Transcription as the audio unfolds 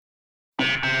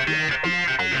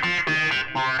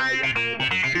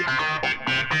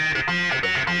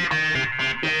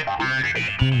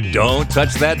Don't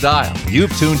touch that dial.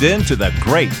 You've tuned in to the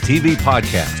Great TV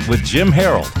Podcast with Jim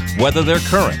Harold. Whether they're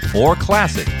current or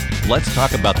classic, let's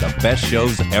talk about the best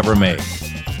shows ever made.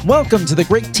 Welcome to the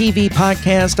Great TV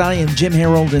Podcast. I am Jim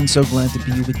Harold and so glad to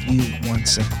be with you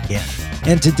once again.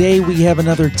 And today we have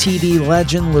another TV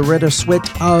legend, Loretta Swit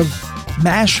of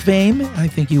MASH fame. I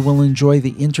think you will enjoy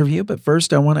the interview, but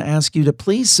first I want to ask you to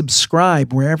please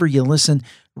subscribe wherever you listen,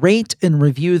 rate and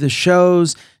review the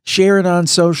shows, share it on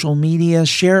social media,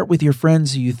 share it with your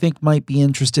friends who you think might be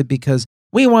interested because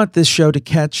we want this show to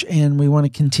catch and we want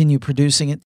to continue producing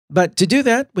it. But to do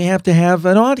that, we have to have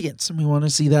an audience, and we want to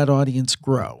see that audience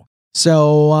grow.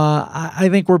 So I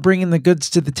think we're bringing the goods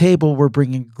to the table. We're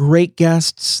bringing great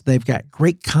guests. They've got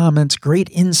great comments, great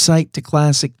insight to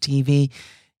classic TV,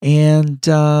 and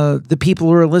the people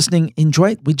who are listening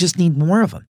enjoy it. We just need more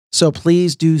of them. So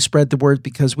please do spread the word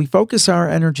because we focus our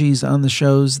energies on the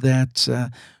shows that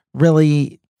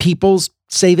really people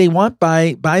say they want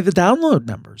by the download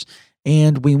numbers.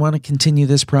 And we want to continue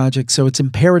this project. So it's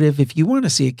imperative, if you want to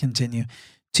see it continue,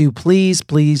 to please,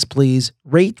 please, please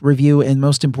rate, review, and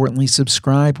most importantly,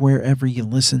 subscribe wherever you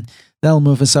listen. That'll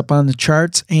move us up on the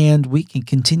charts, and we can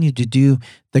continue to do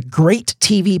the Great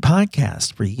TV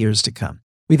Podcast for years to come.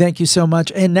 We thank you so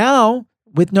much. And now,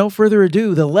 with no further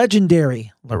ado, the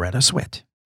legendary Loretta Swit.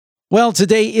 Well,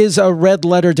 today is a red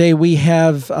letter day. We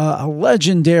have a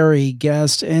legendary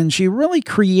guest, and she really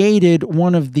created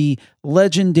one of the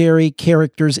legendary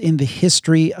characters in the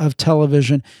history of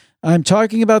television. I'm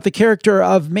talking about the character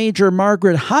of Major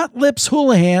Margaret Hot Lips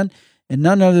Houlihan, and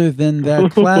none other than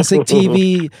that classic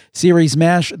TV series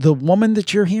MASH. The woman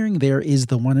that you're hearing there is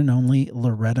the one and only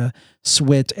Loretta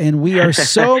Swit, and we are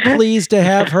so pleased to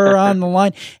have her on the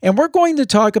line. And we're going to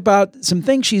talk about some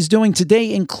things she's doing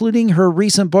today, including her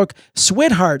recent book,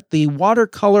 Sweetheart, the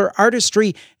watercolor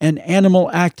artistry and animal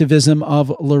activism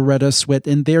of Loretta Swit.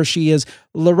 And there she is.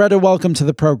 Loretta, welcome to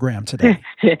the program today.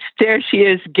 There she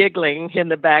is giggling in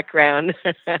the background.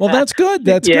 Well, that's good.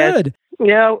 That's good.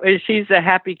 No, she's a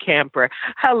happy camper.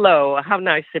 Hello. How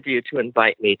nice of you to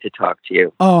invite me to talk to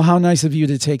you. Oh, how nice of you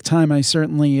to take time. I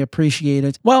certainly appreciate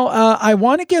it. Well, I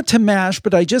want to get to MASH,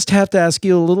 but I just have to ask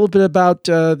you a little bit about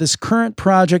this current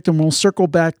project, and we'll circle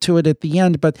back to it at the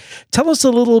end. But tell us a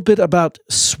little bit about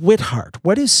Sweetheart.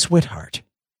 What is Sweetheart?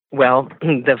 Well,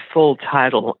 the full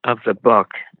title of the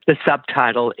book, the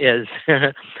subtitle is,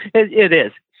 it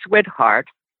is Sweetheart,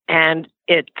 and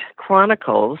it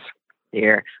chronicles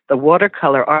here the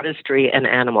watercolor artistry and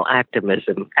animal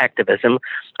activism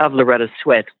of Loretta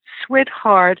Swit.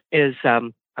 Sweetheart is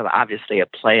obviously a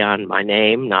play on my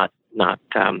name, not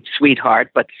sweetheart,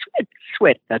 but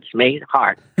Swit. That's me,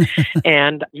 heart.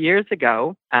 And years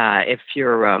ago, if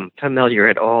you're familiar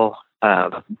at all,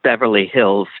 Beverly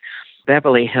Hills,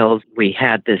 we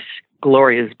had this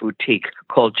glorious boutique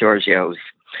called Giorgio's.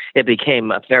 It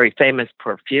became a very famous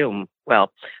perfume.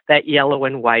 Well, that yellow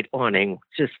and white awning,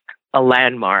 just a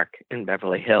landmark in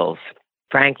Beverly Hills.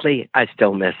 Frankly, I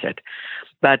still miss it.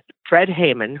 But Fred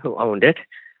Heyman, who owned it,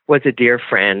 was a dear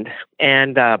friend,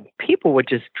 and people would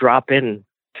just drop in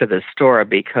to the store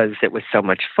because it was so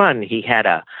much fun. He had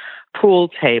a pool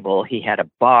table, he had a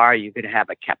bar, you could have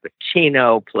a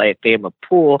cappuccino, play a game of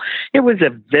pool. It was a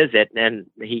visit, and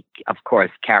he, of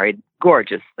course, carried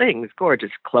gorgeous things,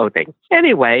 gorgeous clothing.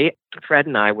 Anyway, Fred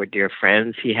and I were dear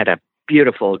friends. He had a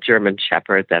beautiful German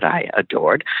Shepherd that I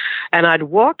adored. And I'd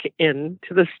walk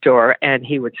into the store and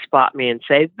he would spot me and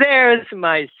say, "There's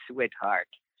my sweetheart."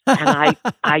 And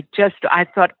I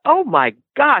thought, oh my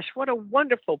gosh, what a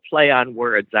wonderful play on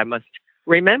words. I must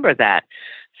remember that.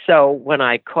 So when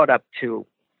I caught up to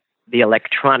the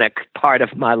electronic part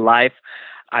of my life,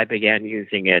 I began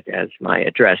using it as my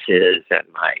addresses and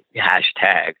my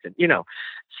hashtags, and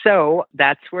So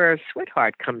that's where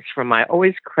Sweetheart comes from. I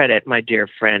always credit my dear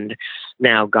friend,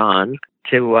 now gone,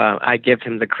 I give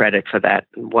him the credit for that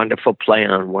wonderful play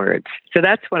on words. So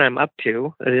that's what I'm up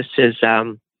to. This is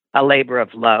a labor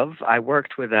of love. I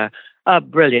worked with a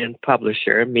brilliant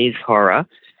publisher, Mies Hora,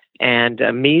 and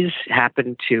Mies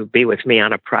happened to be with me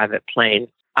on a private plane.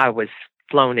 I was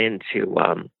flown into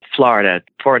Florida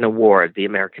for an award. The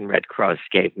American Red Cross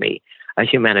gave me a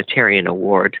humanitarian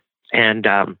award. And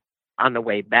on the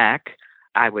way back,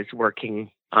 I was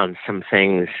working on some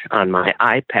things on my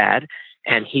iPad,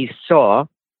 and he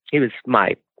was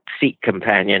my seat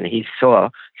companion. He saw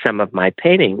some of my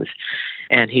paintings,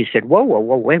 and he said, whoa,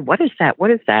 wait, what is that? What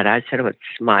is that? I said, oh, it's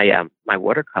my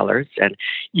watercolors. And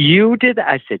you did that?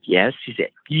 I said, yes. He said,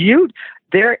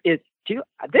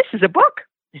 this is a book.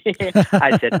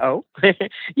 I said, oh,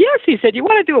 yes. He said, you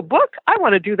want to do a book? I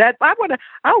want to do that.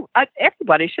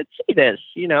 Everybody should see this,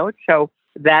 So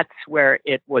that's where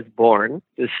it was born,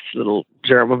 this little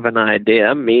germ of an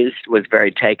idea. Mies was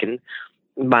very taken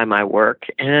by my work,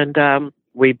 and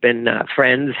we've been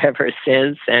friends ever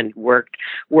since and work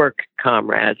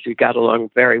comrades. We got along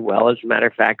very well. As a matter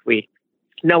of fact, we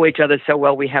know each other so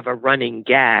well, we have a running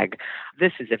gag.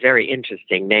 This is a very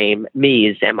interesting name,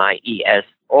 Mies, M-I-E-S,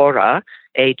 Hora,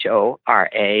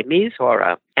 H-O-R-A, Mies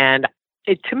Hora. And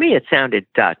to me, it sounded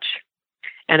Dutch.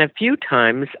 And a few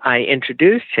times I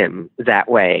introduced him that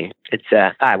way.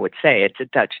 I would say it's a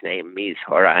Dutch name, Mies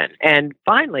Hora. And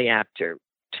finally, after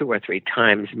 2 or 3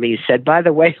 times, Mies said, "By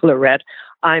the way, Loretta,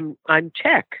 I'm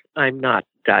Czech. I'm not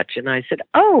Dutch." And I said,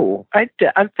 "Oh, I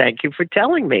thank you for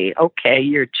telling me. Okay,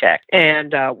 you're Czech."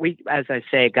 And we, as I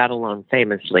say, got along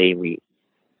famously. We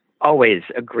always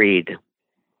agreed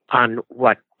on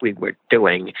what we were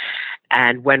doing.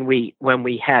 And when we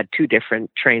had 2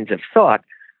 different trains of thought,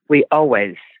 we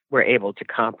always were able to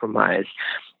compromise.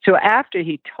 So after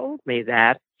he told me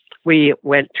that, we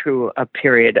went through a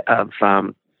period of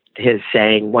his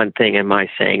saying one thing and my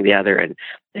saying the other,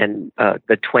 and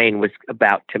the twain was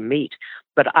about to meet.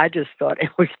 But I just thought it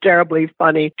was terribly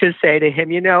funny to say to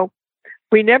him,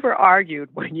 "We never argued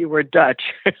when you were Dutch.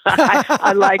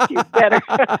 I liked you better."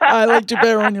 I liked you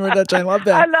better when you were Dutch. I love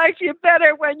that. "I liked you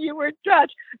better when you were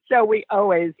Dutch." So we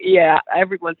always,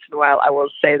 every once in a while, I will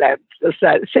say that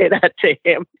to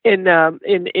him.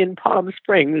 In Palm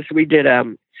Springs, we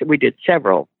did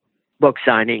several book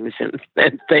signings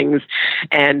and things.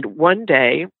 And one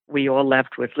day we all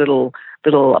left with little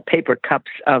paper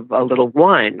cups of a little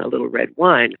wine, a little red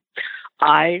wine.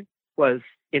 I was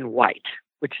in white,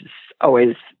 which is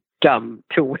always dumb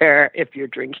to wear if you're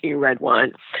drinking red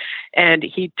wine. And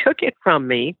he took it from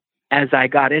me as I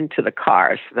got into the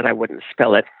car so that I wouldn't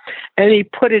spill it. And he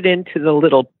put it into the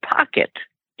little pocket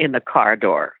in the car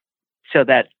door so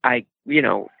that I,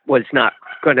 was not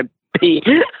going to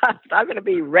I'm going to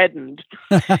be reddened.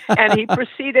 And he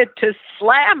proceeded to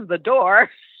slam the door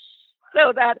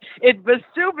so that it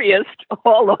Vesuvius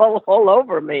all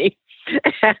over me.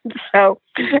 And so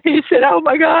he said, oh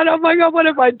my God, what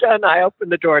have I done? I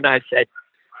opened the door and I said,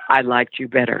 "I liked you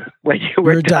better when you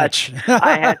were Dutch."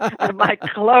 I had my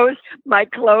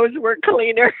clothes were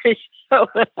cleaner. So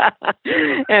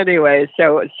anyway,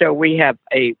 so we have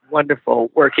a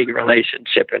wonderful working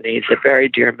relationship, and he's a very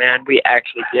dear man. We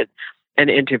actually did an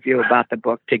interview about the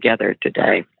book together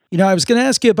today. I was going to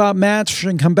ask you about Match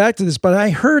and come back to this, but I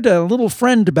heard a little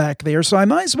friend back there, so I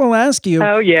might as well ask you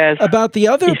about the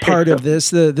other part of this.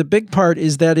 The big part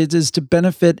is that it is to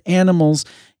benefit animals,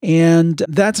 and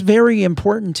that's very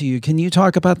important to you. Can you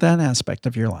talk about that aspect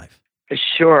of your life?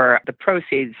 Sure. The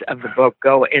proceeds of the book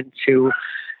go into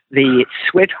the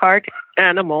Swit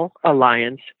Animal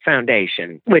Alliance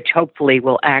Foundation, which hopefully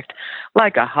will act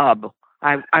like a hub.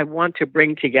 I want to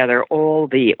bring together all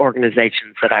the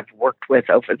organizations that I've worked with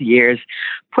over the years,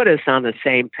 put us on the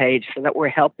same page so that we're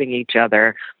helping each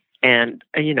other and,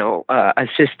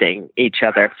 assisting each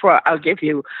other. I'll give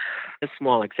you a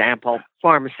small example,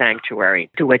 Farm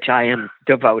Sanctuary, to which I am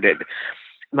devoted.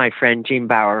 My friend Gene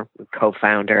Bauer,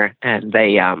 co-founder, and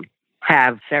they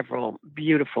have several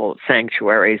beautiful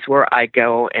sanctuaries where I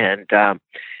go and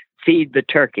feed the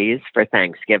turkeys for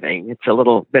Thanksgiving. It's a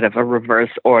little bit of a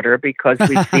reverse order because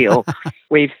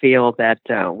we feel that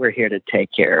we're here to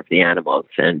take care of the animals,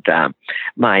 and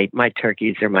my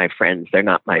turkeys are my friends. They're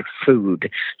not my food.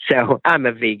 So I'm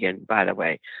a vegan, by the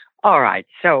way. All right.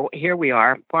 So here we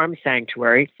are, Farm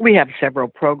Sanctuary. We have several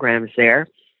programs there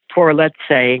for let's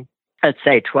say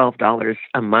 $12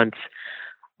 a month.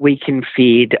 We can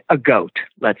feed a goat,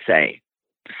 let's say.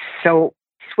 So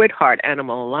Swit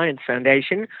Animal Alliance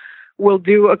Foundation will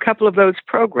do a couple of those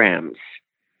programs.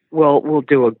 We'll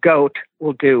do a goat.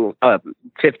 We'll do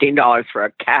 $15 for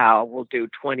a cow. We'll do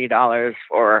 $20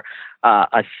 for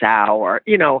a sow, or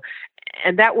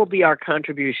and that will be our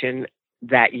contribution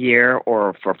that year,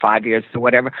 or for 5 years or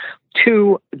whatever,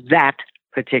 to that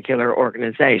particular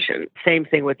organization. Same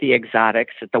thing with the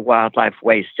exotics at the Wildlife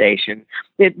Waste Station.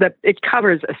 It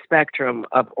covers a spectrum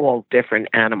of all different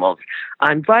animals.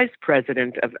 I'm vice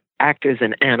president of Actors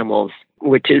and Animals,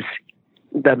 which is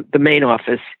the main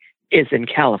office is in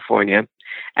California.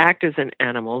 Actors and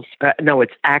Animals,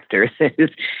 it's Actors.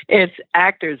 It's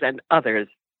Actors and Others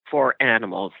for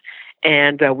Animals.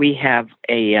 And we have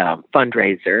a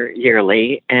fundraiser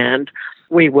yearly, and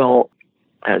we will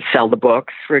sell the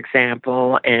books, for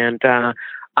example, and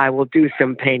I will do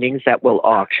some paintings that we'll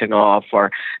auction off.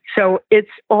 So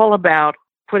it's all about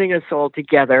putting us all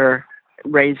together,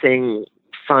 raising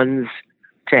funds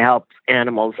to help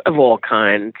animals of all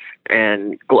kinds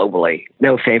and globally.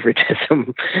 No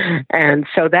favoritism. And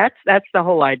so that's the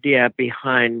whole idea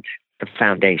behind the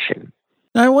foundation.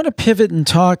 Now, I want to pivot and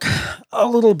talk a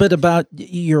little bit about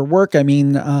your work. I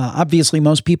mean, obviously,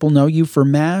 most people know you for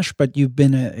MASH, but you've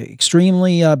been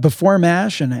extremely, before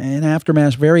MASH and after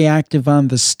MASH, very active on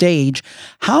the stage.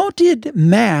 How did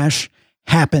MASH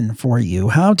happen for you?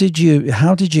 How did you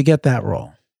get that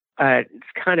role?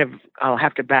 It's kind of, I'll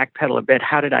have to backpedal a bit.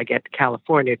 How did I get to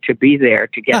California to be there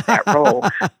to get that role?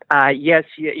 Yes,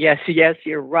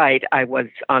 you're right. I was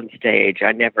on stage.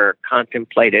 I never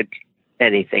contemplated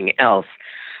anything else.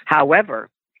 However,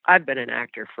 I've been an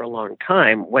actor for a long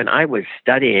time. When I was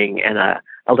studying and a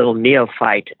little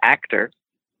neophyte actor,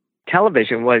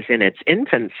 television was in its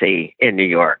infancy in New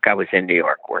York. I was in New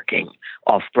York working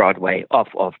off Broadway.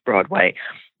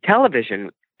 Television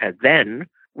then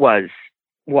was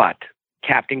what?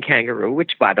 Captain Kangaroo,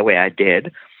 which, by the way, I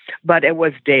did. But it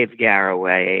was Dave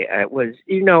Garroway. It was,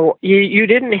 you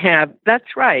didn't have,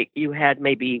 that's right, you had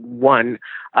maybe one,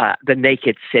 The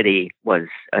Naked City was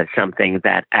something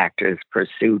that actors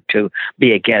pursued, to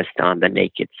be a guest on The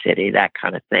Naked City, that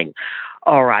kind of thing.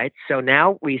 All right, so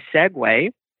now we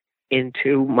segue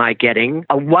into my getting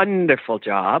a wonderful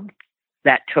job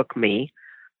that took me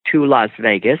to Las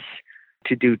Vegas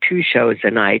to do 2 shows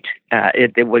a night.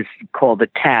 It was called the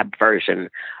tab version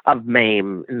of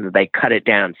MAME. They cut it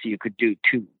down so you could do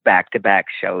 2 back-to-back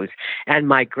shows. And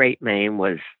my great MAME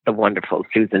was the wonderful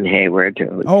Susan Hayward,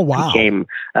 who became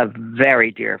a very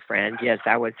dear friend. Yes,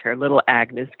 I was her little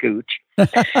Agnes Gooch.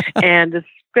 And it's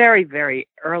very, very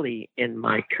early in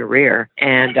my career.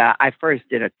 And I first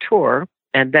did a tour.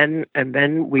 And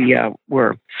then we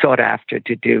were sought after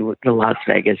to do the Las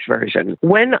Vegas version.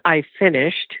 When I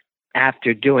finished,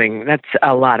 after doing, that's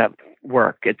a lot of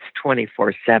work. It's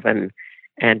 24/7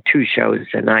 and 2 shows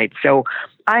a night. So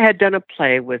I had done a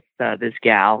play with this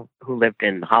gal who lived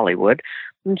in Hollywood.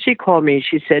 And she called me.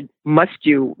 She said, "Must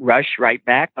you rush right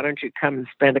back? Why don't you come and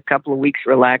spend a couple of weeks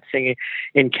relaxing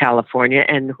in California?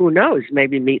 And who knows,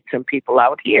 maybe meet some people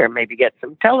out here, maybe get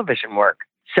some television work."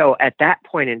 So at that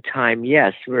point in time,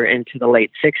 yes, we're into the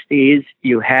late 60s.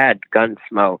 You had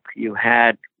Gunsmoke, you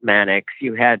had Mannix,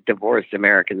 you had Divorced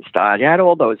American Style, you had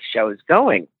all those shows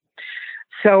going.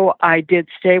 So I did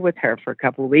stay with her for a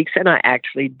couple of weeks, and I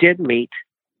actually did meet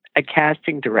a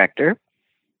casting director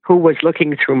who was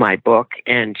looking through my book,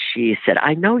 and she said,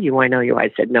 I know you.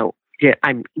 I said, "No, yeah,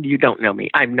 you don't know me.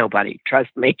 I'm nobody.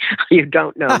 Trust me. You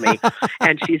don't know me."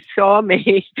 And she saw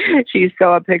me. She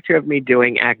saw a picture of me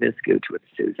doing Agnes Gooch with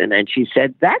Susan. And she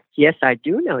said, yes, I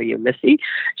do know you, Missy.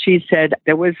 She said,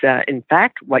 there was, in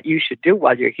fact, what you should do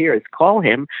while you're here is call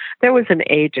him. There was an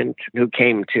agent who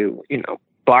came to,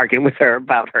 bargain with her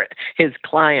about his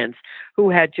clients, who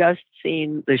had just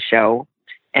seen the show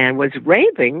and was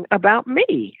raving about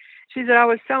me. She said, I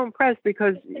was so impressed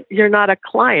because you're not a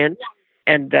client.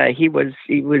 And he was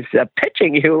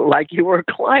pitching you like you were a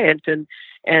client,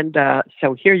 and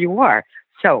so here you are.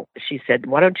 So she said,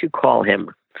 "Why don't you call him?"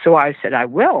 So I said, "I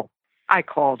will." I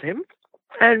called him,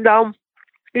 and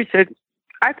he said,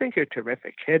 "I think you're a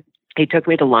terrific kid." He took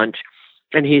me to lunch,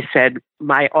 and he said,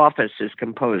 "My office is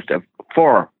composed of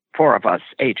four of us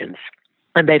agents,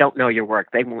 and they don't know your work.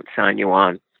 They won't sign you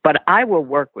on, but I will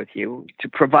work with you,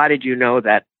 provided you know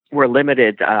that we're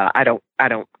limited. I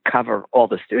don't cover all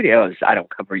the studios. I don't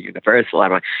cover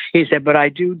Universal." He said, "But I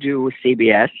do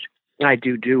CBS. I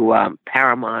do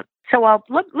Paramount. So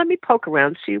let me poke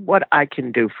around, see what I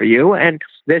can do for you." And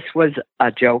this was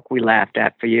a joke we laughed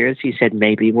at for years. He said,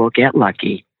 "Maybe we'll get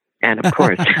lucky." And of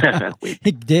course,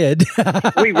 we did.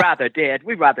 We rather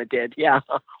did. Yeah.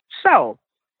 So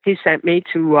he sent me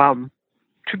to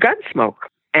Gunsmoke,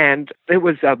 and it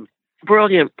was a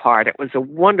brilliant part. It was a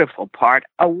wonderful part,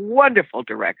 a wonderful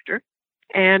director.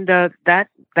 And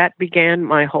that began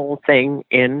my whole thing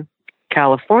in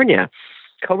California.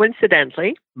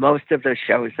 Coincidentally, most of the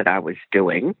shows that I was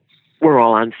doing were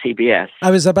all on CBS.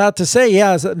 I was about to say,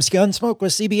 yeah, Gunsmoke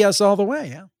was CBS all the way.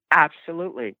 Yeah,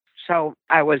 absolutely. So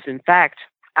I was, in fact,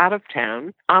 out of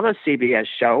town on a CBS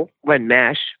show when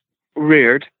MASH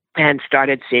reared, and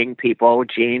started seeing people,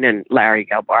 Gene and Larry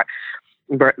Gelbart,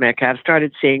 Burt Metcalf,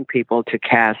 started seeing people to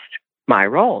cast my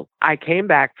role. I came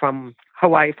back from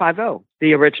Hawaii Five-0,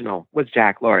 the original with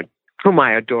Jack Lord, whom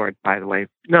I adored, by the way.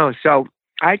 No, so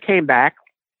I came back,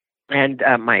 and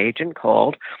my agent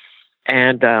called,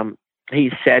 and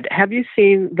he said, "Have you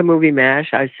seen the movie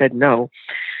MASH?" I said, "No."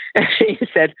 And he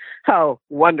said, "Oh,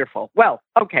 wonderful. Well,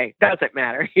 okay, doesn't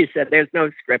matter." He said, "There's no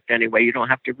script anyway. You don't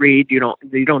have to read. You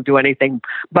don't do anything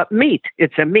but meet.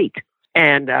 It's a meet."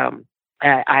 And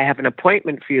I have an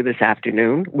appointment for you this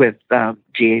afternoon with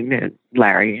Gene and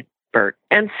Larry and Bert.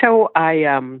 And so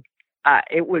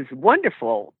it was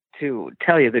wonderful, to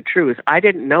tell you the truth. I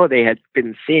didn't know they had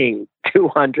been seeing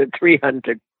 200,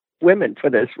 300 women for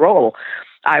this role.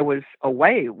 I was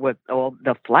away with all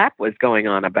the flap was going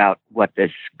on about what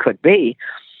this could be.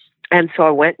 And so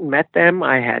I went and met them.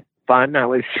 I had fun. I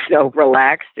was so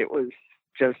relaxed. It was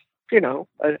just,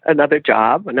 another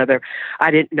job,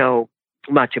 I didn't know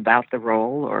much about the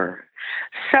role or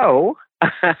so.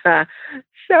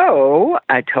 So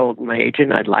I told my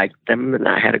agent I liked them and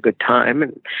I had a good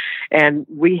time. And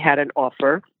we had an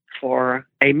offer for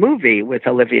a movie with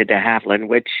Olivia de Havilland,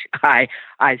 which I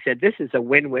said, this is a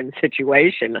win-win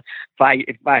situation.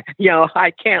 If I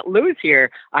I can't lose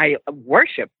here. I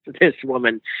worship this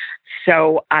woman.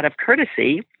 So out of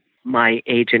courtesy, my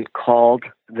agent called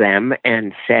them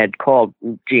and called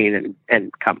Gene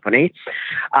and company,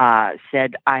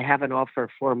 said, I have an offer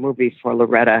for a movie for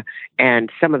Loretta,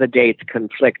 and some of the dates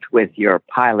conflict with your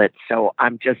pilot. So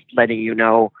I'm just letting you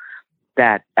know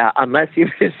that unless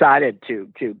you've decided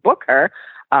to book her,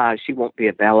 she won't be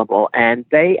available. And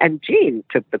Gene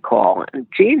took the call. And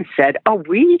Gene said,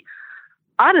 we're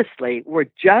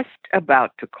just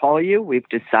about to call you. We've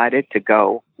decided to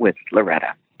go with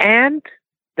Loretta. And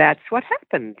that's what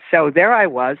happened. So there I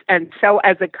was. And so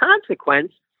as a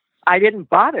consequence, I didn't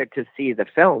bother to see the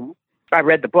film. I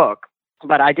read the book,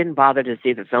 but I didn't bother to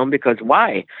see the film because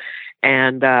why?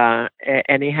 And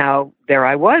anyhow, there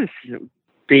I was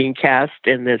being cast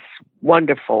in this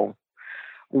wonderful,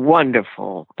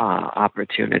 wonderful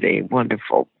opportunity,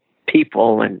 wonderful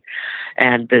people,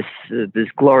 and this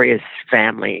glorious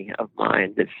family of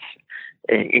mine, this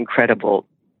incredible,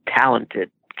 talented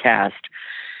cast.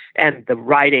 And the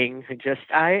writing,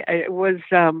 I was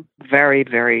very,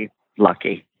 very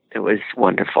lucky. It was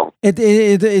wonderful.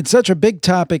 It's such a big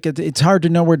topic. It's hard to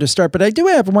know where to start. But I do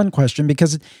have one question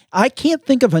because I can't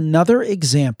think of another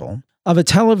example of a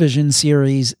television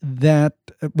series that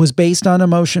was based on a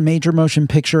major motion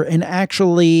picture and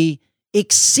actually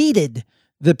exceeded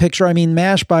the picture. I mean,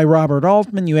 MASH by Robert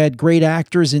Altman. You had great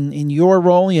actors in your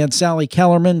role. You had Sally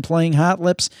Kellerman playing Hot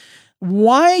Lips.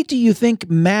 Why do you think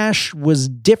MASH was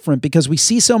different? Because we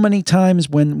see so many times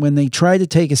when they try to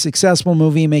take a successful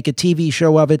movie and make a TV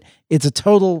show of it, it's a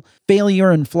total failure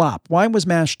and flop. Why was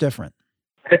MASH different?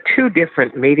 The two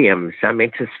different mediums. I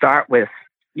mean, to start with,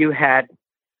 you had,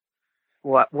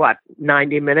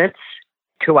 90 minutes,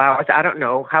 2 hours? I don't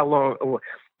know how long.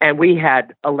 And we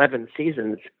had 11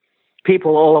 seasons.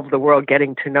 People all over the world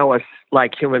getting to know us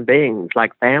like human beings,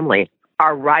 like family.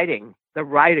 Our writing, the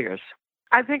writers,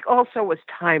 I think also was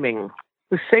timing,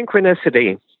 the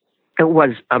synchronicity. It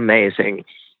was amazing.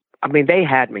 I mean, they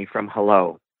had me from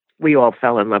hello. We all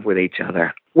fell in love with each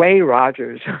other. Way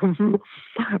Rogers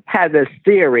had this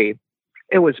theory.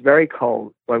 It was very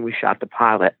cold when we shot the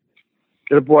pilot.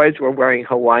 The boys were wearing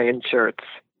Hawaiian shirts.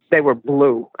 They were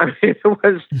blue. I mean, it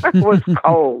was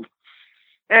cold.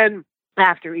 And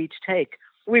after each take,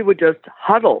 we would just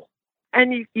huddle.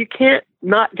 And you can't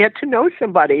not get to know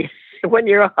somebody when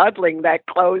you're huddling that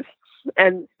close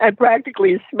and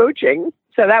practically smooching.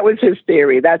 So that was his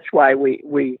theory. That's why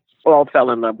we all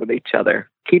fell in love with each other,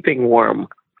 keeping warm.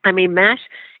 I mean, MASH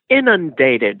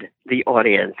inundated the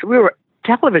audience.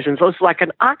 Television was like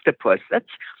an octopus.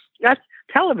 That's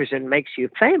television makes you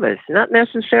famous, not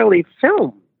necessarily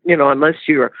film, unless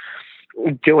you're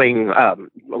doing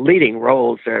leading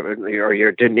roles or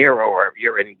you're De Niro or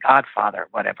you're in Godfather,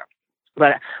 whatever.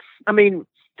 But I mean,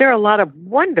 there are a lot of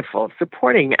wonderful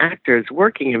supporting actors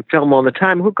working in film all the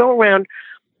time who go around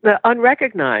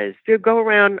unrecognized. They go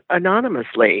around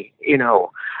anonymously,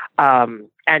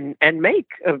 and make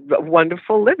a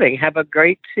wonderful living, have a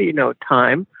great,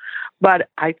 time. But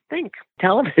I think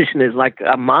television is like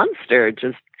a monster. It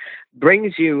just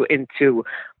brings you into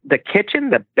the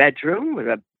kitchen, the bedroom,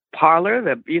 the parlor,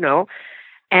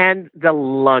 and the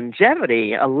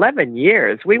longevity, 11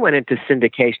 years. We went into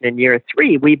syndication in year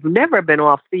 3. We've never been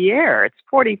off the air. It's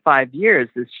 45 years.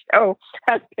 This show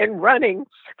has been running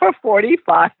for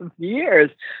 45 years.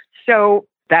 So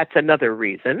that's another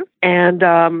reason.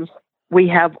 And we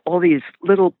have all these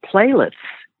little playlists,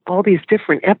 all these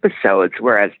different episodes,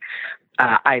 whereas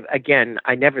I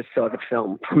never saw the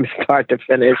film from start to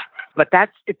finish, but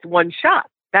it's one shot.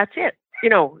 That's it.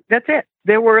 That's it.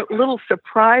 There were little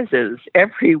surprises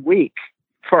every week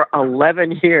for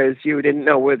 11 years. You didn't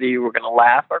know whether you were going to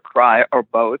laugh or cry or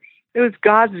both. It was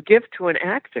God's gift to an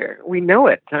actor. We know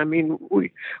it. I mean,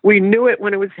 we knew it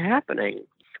when it was happening.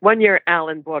 One year,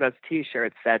 Alan bought us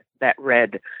T-shirts that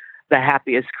read, "The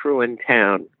happiest crew in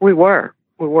town." We were.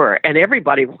 And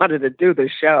everybody wanted to do the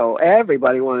show.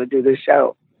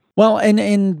 Well,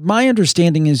 and my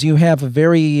understanding is you have a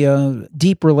very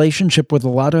deep relationship with a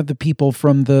lot of the people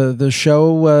from the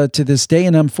show to this day,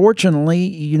 and unfortunately,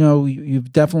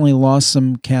 you've definitely lost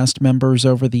some cast members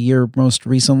over the year. Most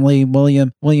recently,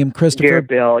 William Christopher. Dear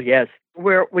Bill, yes,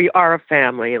 we are a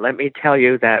family. Let me tell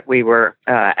you that we were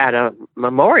at a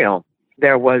memorial.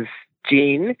 There was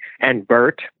Jean and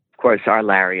Bert. Of course, our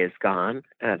Larry is gone.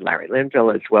 Larry Linville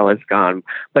as well is gone.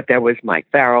 But there was Mike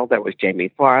Farrell. There was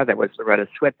Jamie Farr. There was Loretta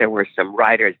Swit. There were some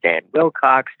writers, Dan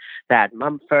Wilcox, Thad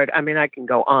Mumford. I mean, I can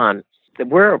go on.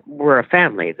 We're a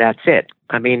family. That's it.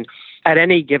 I mean, at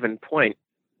any given point,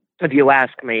 if you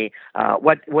ask me,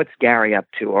 what's Gary up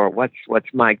to, or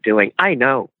what's Mike doing, I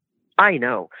know,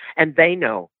 and they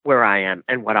know where I am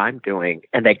and what I'm doing,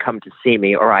 and they come to see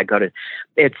me, or I go to.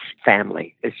 It's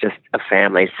family. It's just a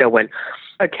family. So when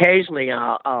occasionally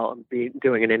I'll be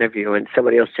doing an interview and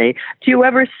somebody will say, "Do you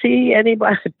ever see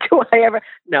anybody? Do I ever?"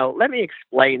 No. Let me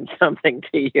explain something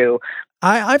to you.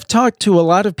 I've talked to a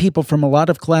lot of people from a lot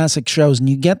of classic shows, and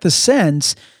you get the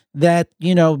sense that,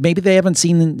 maybe they haven't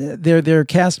seen their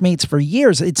castmates for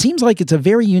years. It seems like it's a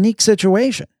very unique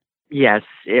situation. Yes,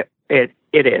 it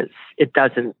is.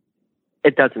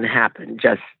 It doesn't happen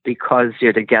just because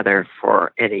you're together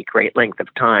for any great length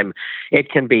of time. It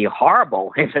can be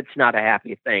horrible if it's not a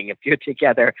happy thing. If you're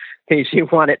together because you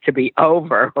want it to be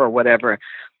over or whatever.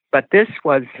 But this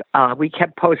was, we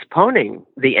kept postponing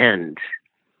the end.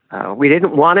 We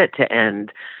didn't want it to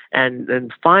end. And then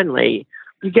finally,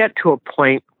 you get to a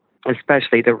point,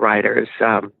 especially the writers,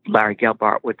 Larry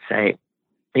Gelbart would say,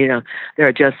 there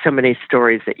are just so many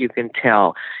stories that you can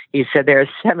tell. He said there are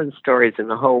 7 stories in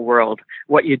the whole world.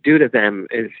 What you do to them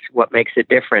is what makes it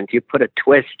different. You put a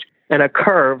twist and a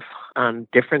curve on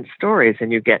different stories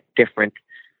and you get different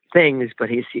things. But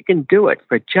you can do it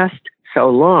for just so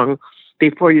long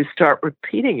before you start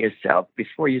repeating yourself,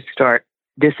 before you start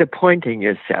disappointing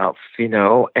yourself,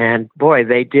 And boy,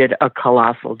 they did a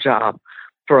colossal job.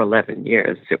 For 11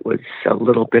 years, it was a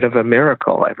little bit of a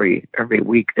miracle. Every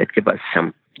week they'd give us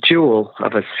some jewel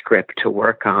of a script to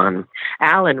work on.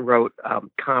 Alan wrote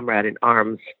Comrade in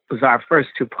Arms. It was our first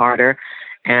 2-parter,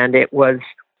 and it was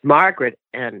Margaret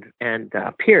and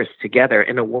Pierce together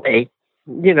in a way,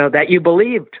 that you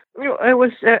believed. It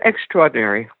was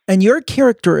extraordinary. And your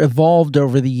character evolved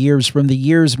over the years, from the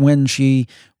years when she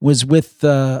was with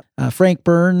Frank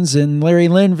Burns and Larry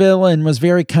Linville and was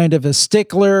very kind of a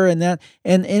stickler, and it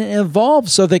evolved.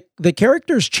 So the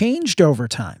characters changed over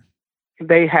time.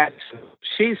 They had to.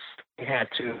 She had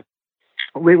to.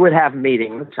 We would have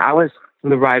meetings.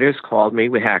 The writers called me.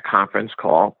 We had a conference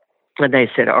call, and they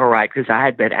said, all right, because I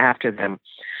had been after them.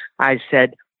 I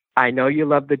said, I know you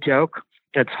love the joke.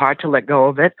 It's hard to let go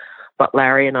of it, but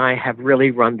Larry and I have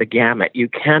really run the gamut. You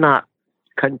cannot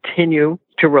continue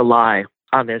to rely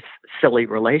on this silly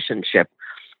relationship.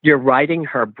 You're writing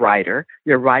her brighter.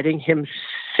 You're writing him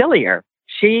sillier.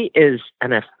 She is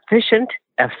an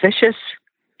officious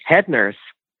head nurse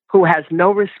who has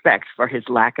no respect for his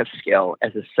lack of skill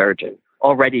as a surgeon.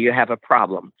 Already you have a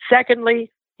problem.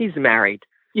 Secondly, he's married.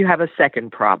 You have a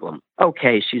second problem.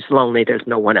 Okay, she's lonely. There's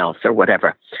no one else or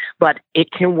whatever. But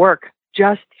it can work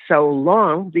just so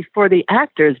long before the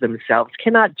actors themselves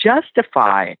cannot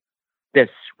justify this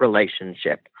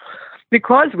relationship.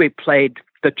 Because we played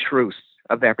the truth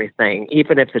of everything,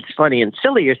 even if it's funny and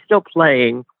silly, you're still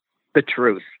playing the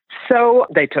truth. So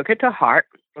they took it to heart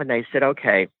and they said,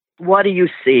 okay, what do you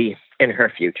see in her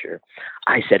future?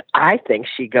 I said, I think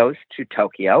she goes to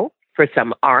Tokyo for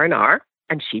some R&R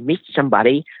and she meets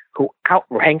somebody who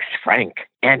outranks Frank,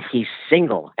 and he's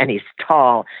single, and he's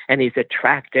tall, and he's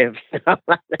attractive.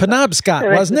 Penobscot,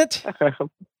 wasn't it?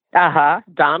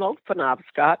 Donald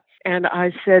Penobscot. And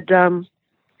I said,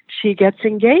 she gets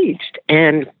engaged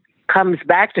and comes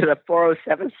back to the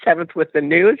 407 7th with the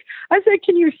news. I said,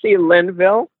 can you see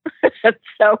Linville?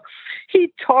 So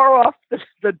he tore off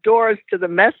the doors to the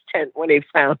mess tent when he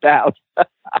found out.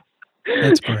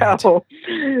 That's great. So,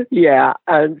 yeah.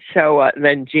 And so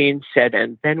then Jean said,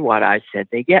 and then what? I said,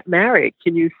 they get married.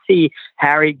 Can you see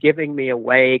Harry giving me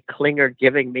away, Klinger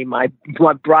giving me my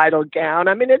bridal gown?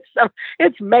 I mean,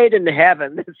 it's made in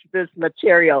heaven, this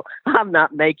material. I'm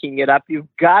not making it up.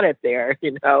 You've got it there,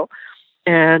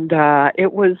 And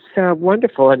it was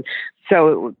wonderful. And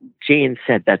so Jean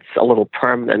said, that's a little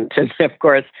permanent. And of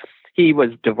course, he was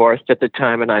divorced at the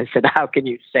time. And I said, how can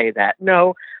you say that?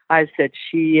 No, I said,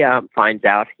 she finds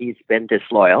out he's been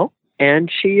disloyal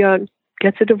and she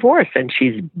gets a divorce and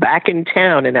she's back in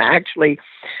town. And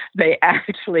they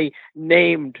actually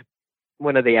named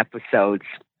one of the episodes,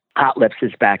 Hot Lips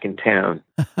is Back in Town.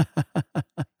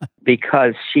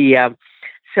 Because she,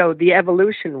 so the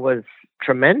evolution was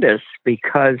tremendous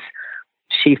because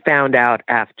she found out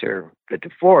after the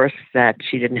divorce that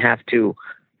she didn't have to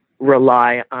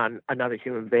rely on another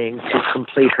human being to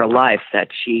complete her life, that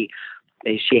she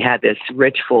had this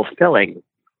rich, fulfilling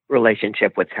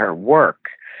relationship with her work.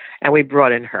 And we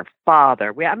brought in her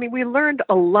father. We learned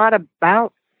a lot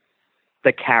about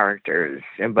the characters.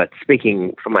 But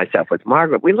speaking for myself with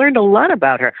Margaret, we learned a lot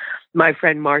about her. My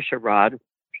friend Marcia Rod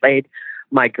played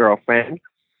my girlfriend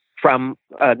from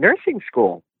nursing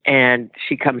school. And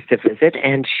she comes to visit,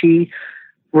 and she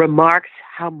remarks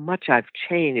how much I've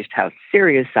changed, how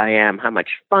serious I am, how much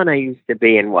fun I used to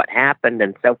be, and what happened,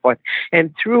 and so forth.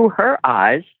 And through her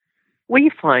eyes, we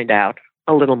find out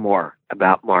a little more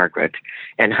about Margaret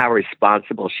and how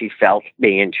responsible she felt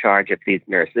being in charge of these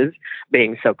nurses,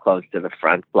 being so close to the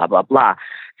front, blah, blah, blah.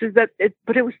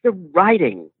 But it was the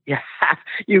writing.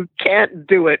 You can't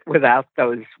do it without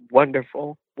those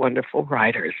wonderful, wonderful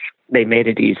writers. They made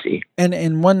it easy.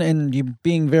 And you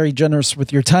being very generous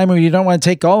with your time, or you don't want to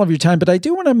take all of your time, but I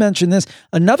do want to mention this.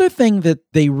 Another thing that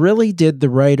they really did, the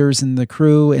writers and the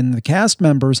crew and the cast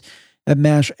members at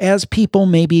MASH, as people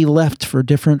maybe left for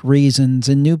different reasons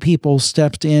and new people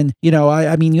stepped in. You know,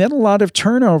 I mean, you had a lot of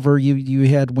turnover. You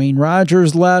had Wayne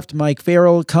Rogers left, Mike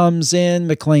Farrell comes in,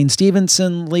 McLean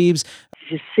Stevenson leaves.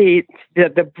 You see,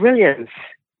 the brilliance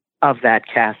of that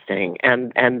casting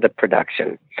and the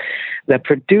production. The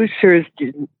producers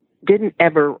didn't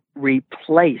ever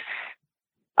replace.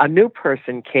 A new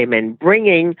person came in,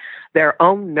 bringing their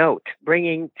own note,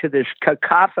 bringing to this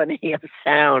cacophony of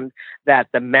sound that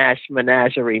the MASH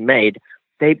menagerie made.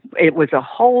 It was a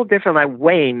whole different, like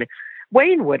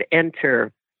Wayne would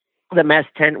enter the mess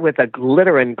tent with a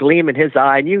glitter and gleam in his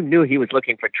eye, and you knew he was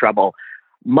looking for trouble.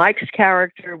 Mike's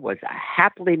character was a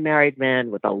happily married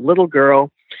man with a little girl,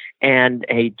 and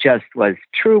he just was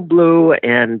true blue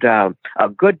and a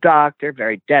good doctor,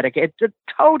 very dedicated. It's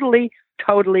totally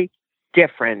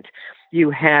different. You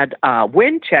had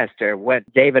Winchester,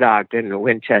 David Ogden,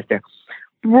 Winchester,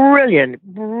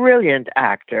 brilliant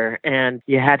actor, and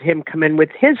you had him come in with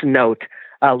his note,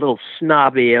 a little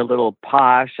snobby, a little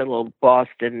posh, a little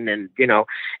Boston,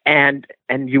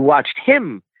 and you watched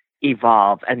him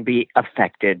evolve and be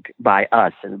affected by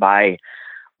us and by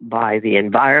the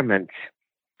environment.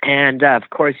 And of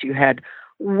course, you had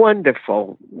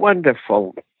wonderful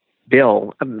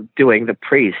Bill doing the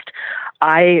priest.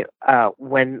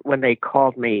 When they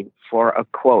called me for a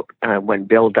quote when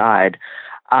Bill died,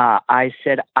 I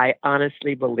said, I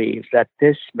honestly believe that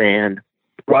this man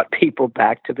brought people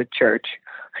back to the church,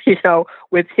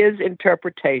 with his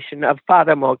interpretation of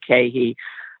Father Mulcahy.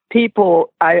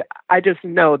 People, I just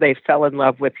know they fell in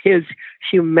love with his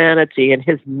humanity and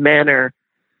his manner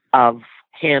of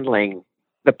handling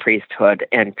the priesthood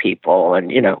and people,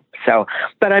 and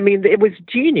but I mean, it was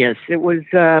genius. It was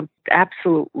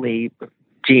absolutely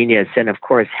genius. And of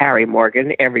course, Harry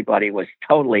Morgan, everybody was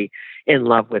totally in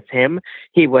love with him.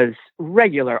 He was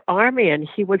regular Army, and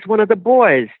he was one of the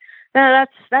boys. Now,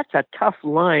 that's a tough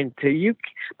line to you,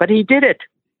 but he did it.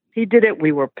 He did it.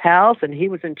 We were pals, and he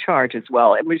was in charge as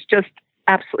well. It was just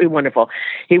absolutely wonderful.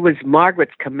 He was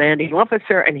Margaret's commanding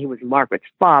officer, and he was Margaret's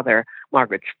father,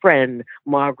 Margaret's friend,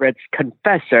 Margaret's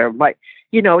confessor. But,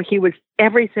 he was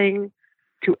everything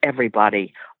to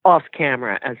everybody, off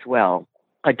camera as well.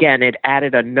 Again, it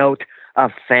added a note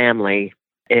of family.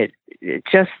 It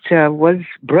just was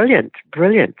brilliant.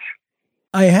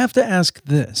 I have to ask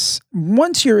this.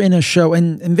 Once you're in a show,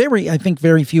 and I think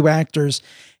very few actors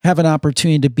have an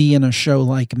opportunity to be in a show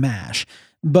like MASH.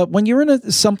 But when you're in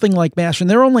something like MASH, and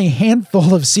there are only a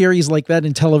handful of series like that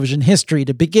in television history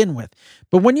to begin with,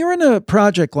 but when you're in a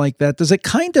project like that, does it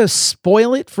kind of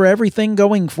spoil it for everything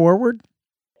going forward?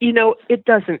 It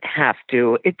doesn't have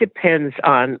to. It depends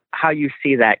on how you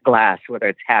see that glass, whether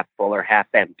it's half full or half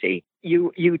empty.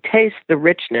 You taste the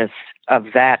richness of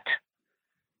that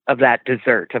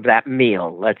dessert, of that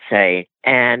meal, let's say.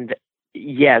 And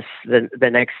yes, the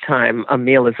next time a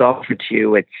meal is offered to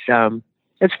you,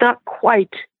 it's not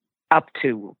quite up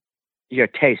to your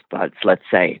taste buds, let's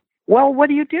say. Well, what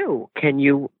do? Can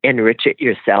you enrich it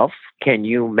yourself? Can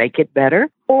you make it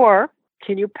better? Or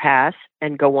can you pass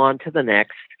and go on to the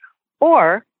next?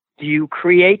 Or do you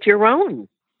create your own?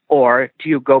 Or do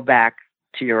you go back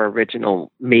to your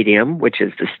original medium, which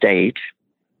is the stage,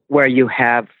 where you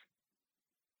have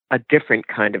a different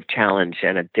kind of challenge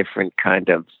and a different kind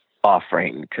of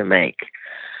offering to make?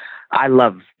 I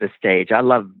love the stage. I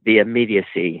love the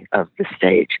immediacy of the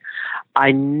stage.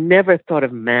 I never thought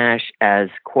of MASH as,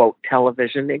 quote,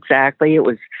 television exactly.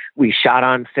 We shot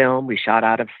on film. We shot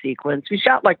out of sequence. We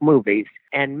shot like movies.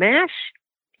 And MASH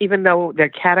even though their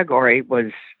category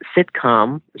was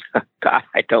sitcom, God,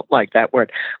 I don't like that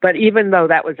word, but even though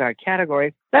that was our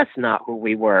category, that's not who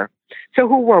we were. So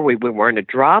who were we? We weren't a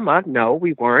drama. No,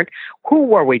 we weren't. Who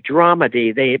were we?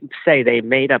 Dramedy. They say they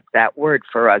made up that word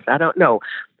for us. I don't know.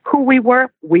 Who we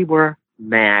were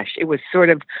MASH. It was sort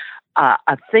of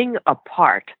a thing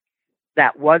apart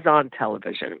that was on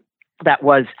television, that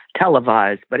was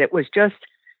televised, but it was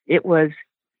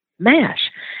MASH.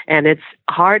 And it's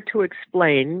hard to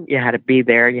explain. You had to be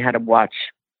there. You had to watch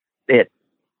it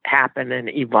happen and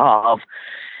evolve.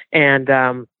 And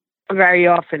very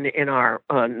often in our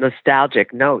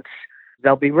nostalgic notes,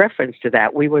 there'll be reference to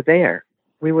that. We were there.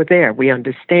 We were there. We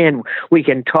understand. We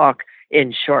can talk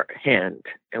in shorthand,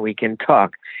 and we can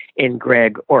talk in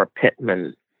Greg or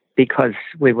Pittman because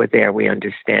we were there. We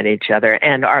understand each other.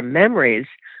 And our memories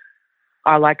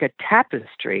are like a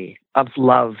tapestry of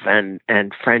love and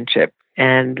friendship.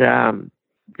 And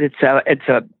it's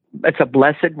a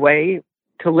blessed way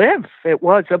to live. It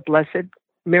was a blessed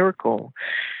miracle.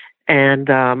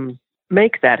 And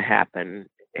make that happen.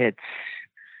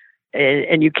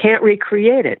 And you can't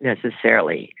recreate it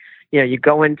necessarily. You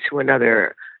go into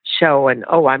another show and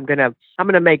I'm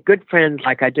gonna make good friends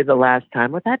like I did the last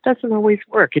time. Well, that doesn't always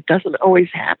work. It doesn't always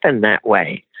happen that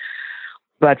way.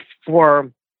 But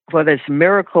for this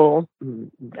miracle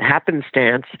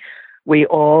happenstance, we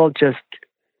all just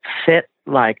fit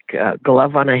like a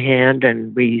glove on a hand,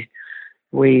 and we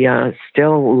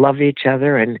still love each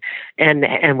other, and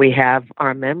we have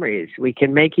our memories. We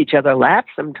can make each other laugh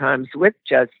sometimes with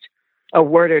just a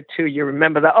word or two. You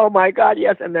remember the, oh my God,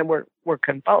 yes, and then we're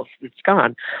convulsed. It's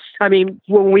gone. I mean,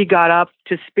 when we got up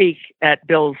to speak at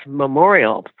Bill's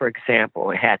memorial, for example,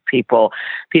 we had people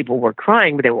were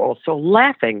crying, but they were also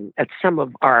laughing at some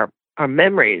of our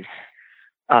memories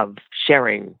of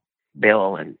sharing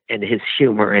Bill and his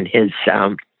humor and his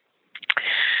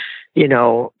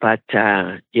but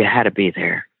you had to be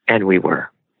there, and we were.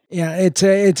 Yeah, it's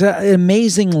an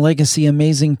amazing legacy,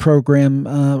 amazing program.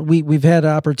 We've had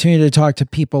an opportunity to talk to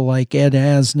people like Ed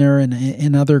Asner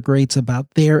and other greats about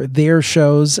their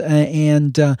shows,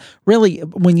 and really,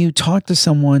 when you talk to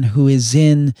someone who is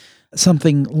in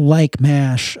something like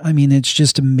MASH, I mean, it's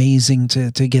just amazing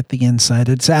to get the insight.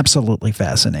 It's absolutely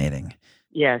fascinating.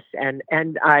 Yes, and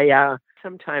I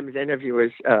sometimes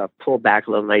interviewers pull back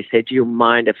a little and they say, "Do you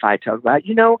mind if I talk about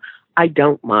it?" I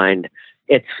don't mind.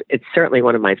 It's certainly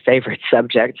one of my favorite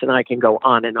subjects, and I can go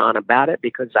on and on about it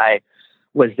because I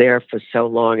was there for so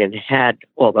long and had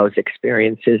all those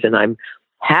experiences, and I'm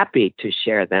happy to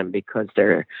share them because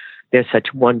they're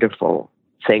such wonderful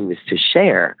things to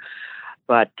share.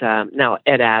 But now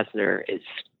Ed Asner is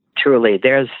truly,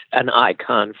 there's an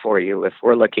icon for you if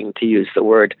we're looking to use the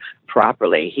word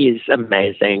properly. He's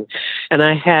amazing. And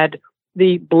I had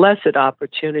the blessed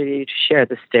opportunity to share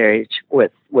the stage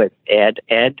with Ed.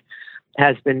 Ed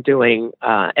has been doing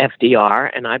FDR,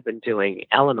 and I've been doing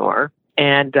Eleanor.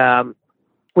 And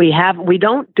we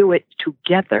don't do it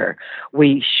together.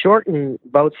 We shorten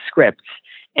both scripts,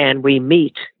 and we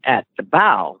meet at the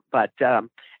bow. But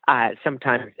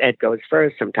sometimes Ed goes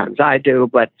first, sometimes I do,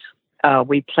 but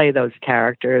we play those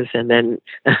characters, and then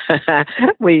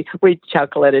we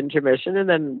chuckle at intermission, and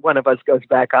then one of us goes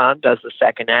back on, does the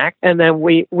second act, and then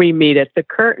we meet at the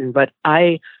curtain. But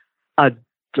I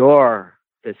adore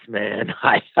this man.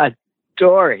 I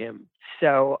adore him.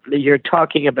 So you're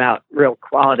talking about real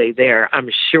quality there,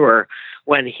 I'm sure,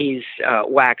 when he's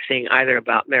waxing either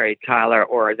about Mary Tyler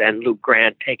or then Luke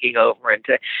Grant taking over.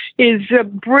 He's a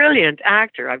brilliant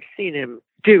actor. I've seen him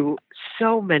do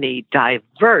so many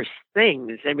diverse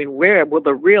things. I mean, where will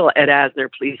the real Ed Asner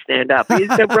please stand up?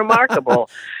 He's remarkable.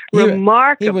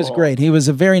 Remarkable. He was great. He was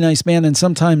a very nice man, and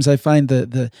sometimes I find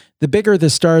the bigger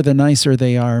the star, the nicer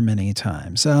they are many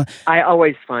times. I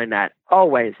always find that.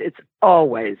 Always. It's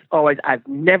always. I've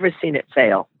never seen it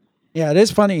fail. Yeah, it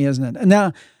is funny, isn't it?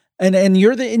 Now, and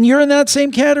you're in that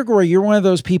same category. You're one of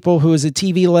those people who is a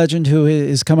TV legend who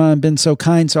has come on and been so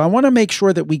kind. So I want to make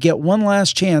sure that we get one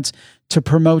last chance to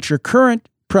promote your current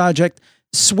project,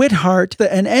 Swit,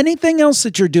 and anything else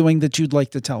that you're doing that you'd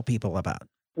like to tell people about.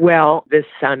 Well, this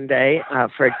Sunday,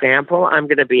 for example, I'm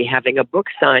going to be having a book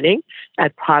signing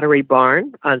at Pottery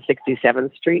Barn on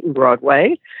 67th Street in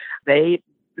Broadway.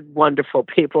 Wonderful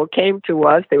people came to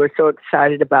us. They were so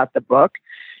excited about the book.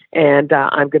 And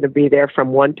I'm going to be there from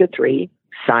 1 to 3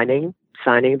 signing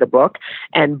the book.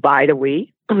 And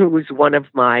Baidawi, who's one of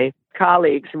my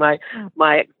colleagues, my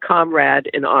comrade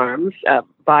in arms,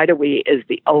 Baidawi is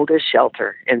the oldest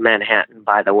shelter in Manhattan,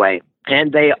 by the way.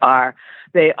 And they are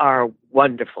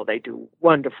wonderful. They do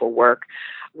wonderful work.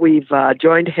 We've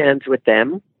joined hands with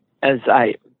them, as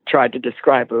I tried to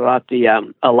describe about the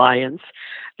alliance.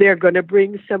 They're going to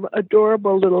bring some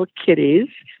adorable little kitties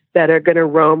that are going to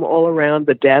roam all around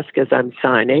the desk as I'm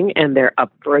signing, and they're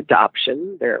up for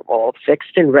adoption. They're all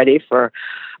fixed and ready for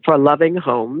loving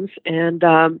homes. And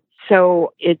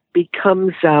so it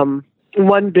becomes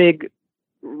one big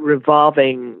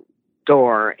revolving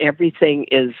door. Everything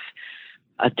is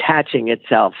attaching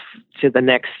itself to the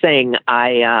next thing.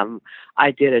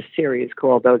 I did a series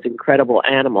called Those Incredible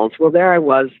Animals. Well, there I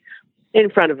was in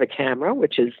front of a camera,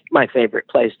 which is my favorite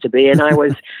place to be, and I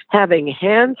was having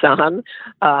hands-on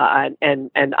and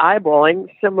eyeballing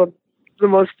some of the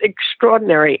most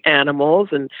extraordinary animals,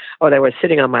 and they were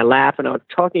sitting on my lap, and I was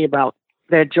talking about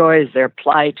their joys, their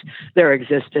plight, their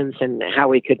existence, and how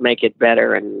we could make it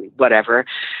better, and whatever.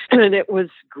 And it was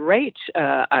great.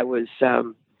 I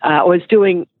was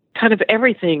doing kind of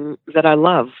everything that I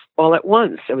love all at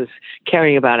once. I was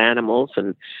caring about animals,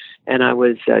 and I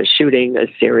was shooting a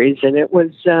series, and it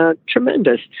was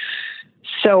tremendous.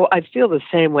 So I feel the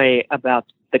same way about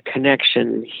the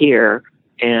connection here,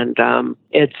 and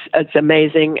it's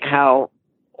amazing how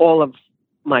all of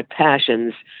my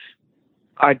passions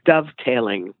are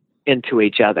dovetailing into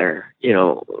each other,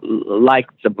 like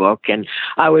the book. And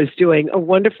I was doing a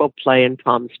wonderful play in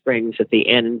Palm Springs at the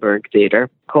Annenberg Theater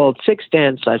called 6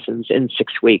 Dance Lessons in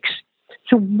 6 Weeks.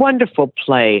 It's a wonderful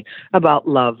play about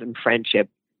love and friendship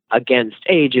against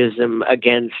ageism,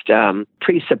 against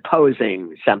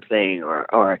presupposing something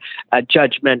or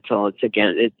judgmental.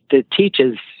 It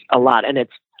teaches a lot, and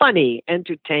it's funny,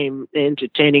 entertaining.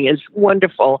 It's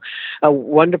wonderful, a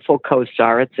wonderful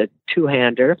co-star. It's a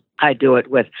two-hander. I do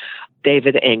it with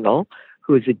David Engel,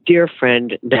 who's a dear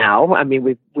friend now. I mean,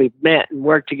 we've met and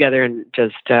worked together and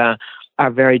just are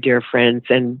very dear friends,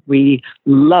 and we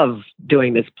love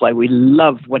doing this play. We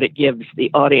love what it gives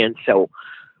the audience. So,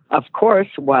 of course,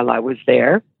 while I was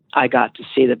there, I got to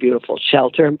see the beautiful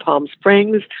shelter in Palm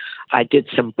Springs. I did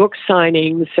some book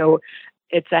signings. So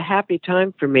it's a happy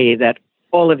time for me that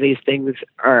all of these things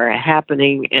are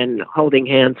happening and holding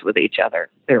hands with each other.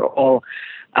 They're all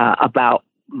about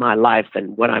my life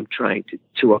and what I'm trying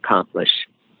to accomplish.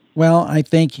 Well, I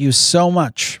thank you so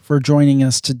much for joining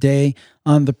us today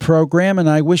on the program, and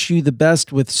I wish you the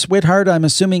best with Sweetheart. I'm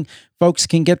assuming folks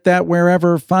can get that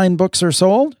wherever fine books are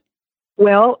sold?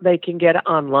 Well, they can get it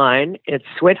online. It's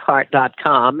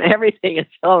sweetheart.com. Everything is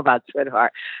all about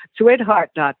Sweetheart.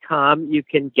 Sweetheart.com, you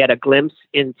can get a glimpse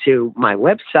into my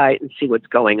website and see what's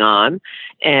going on.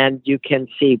 And you can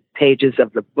see pages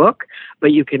of the book,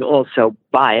 but you can also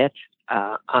buy it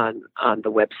on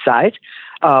the website,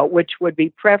 which would be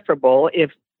preferable if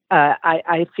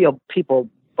I feel people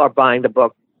are buying the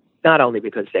book not only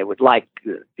because they would like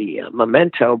the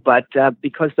memento, but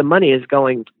because the money is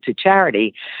going to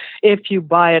charity. If you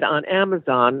buy it on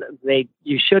Amazon,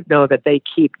 you should know that they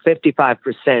keep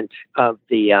 55% of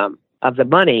the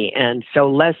money, and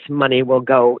so less money will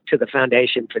go to the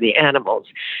Foundation for the Animals.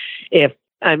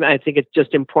 I think it's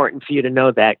just important for you to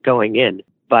know that going in.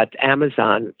 But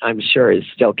Amazon, I'm sure, is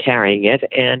still carrying it,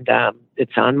 and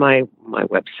it's on my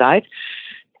website,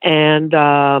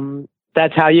 and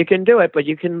that's how you can do it. But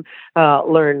you can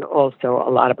learn also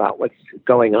a lot about what's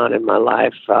going on in my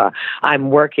life. I'm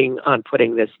working on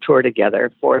putting this tour together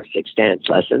for 6 Dance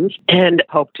Lessons and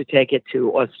hope to take it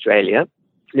to Australia,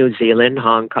 New Zealand,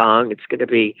 Hong Kong. It's going to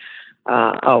be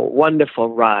a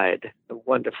wonderful ride,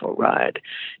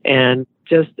 And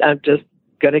I'm just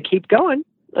going to keep going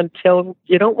until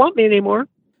you don't want me anymore.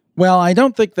 Well, I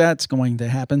don't think that's going to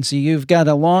happen. So you've got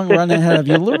a long run ahead of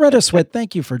you. Loretta Swit,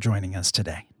 thank you for joining us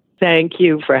today. Thank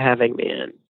you for having me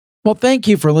in. Well, thank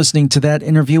you for listening to that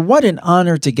interview. What an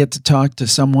honor to get to talk to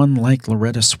someone like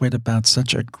Loretta Swit about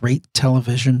such a great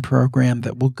television program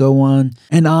that will go on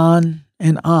and on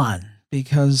and on,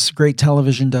 because great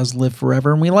television does live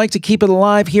forever. And we like to keep it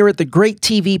alive here at the Great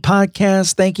TV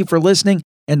Podcast. Thank you for listening.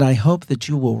 And I hope that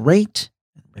you will rate,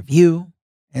 review,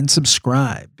 and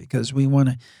subscribe, because we want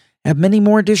to have many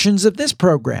more editions of this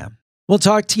program. We'll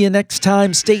talk to you next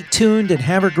time. Stay tuned and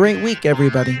have a great week,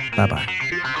 everybody.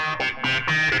 Bye-bye.